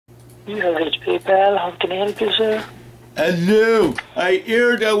You have reached PayPal. How can I help you, sir? Hello, I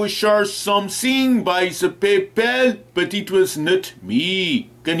heard I was charged something by the PayPal, but it was not me.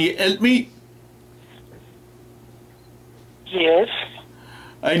 Can you help me? Yes.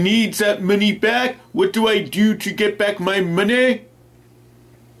 I need that money back. What do I do to get back my money?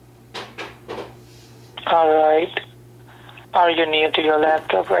 Alright. Are you near to your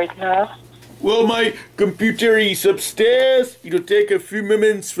laptop right now? Well, my computer is upstairs. It'll take a few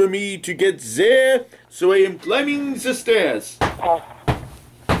moments for me to get there, so I am climbing the stairs. Oh.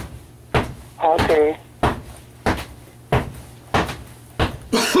 Okay.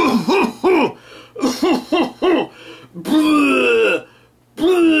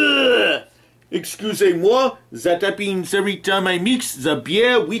 Excusez-moi, that happens every time I mix the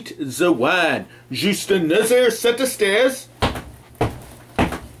beer with the wine. Just another set of stairs.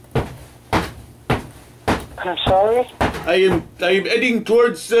 I'm sorry? I am heading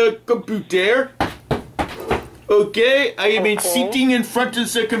towards the computer. Okay, I am sitting in front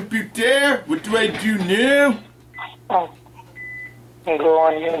of the computer. What do I do now? Oh. Go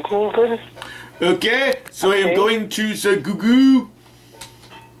on your Google. Okay, so I am going to the Google.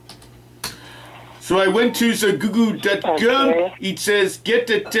 So I went to the google.com. Okay. It says get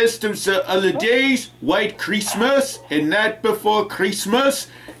a test of the holidays, White Christmas and Night Before Christmas.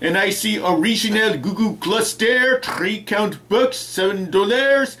 And I see original Google cluster, 3 count bucks,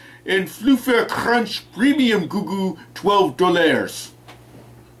 $7, and Fluffer Crunch Premium Google, $12.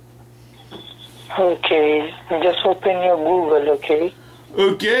 Okay. Just open your Google, okay?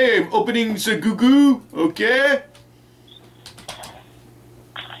 Okay, I'm opening the Google, okay?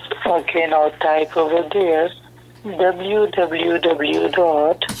 Okay, now type over there www.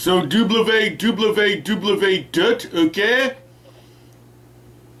 So www dot, okay?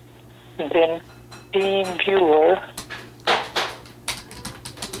 Then Team Viewer.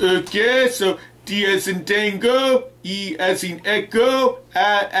 Okay, so T as in Tango, E as in Echo,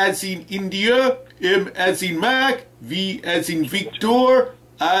 A as in India, M as in Mac, V as in Victor,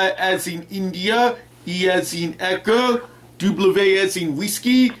 I as in India, E as in Echo, W as in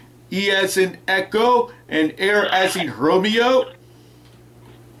Whiskey, E as in Echo, and R as in Romeo.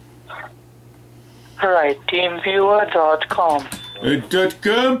 Right, teamviewer.com.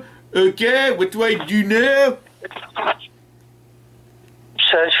 .com. Okay, what do I do now?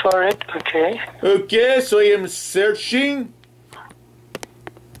 Search for it, okay? Okay, so I am searching.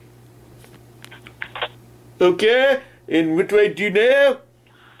 Okay, and what do I do now?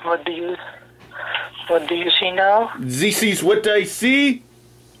 What do you see now? This is what I see.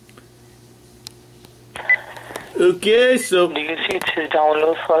 Okay, so Do you see it says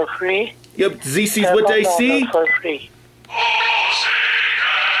download for free? yep, this is what I see. Download for free.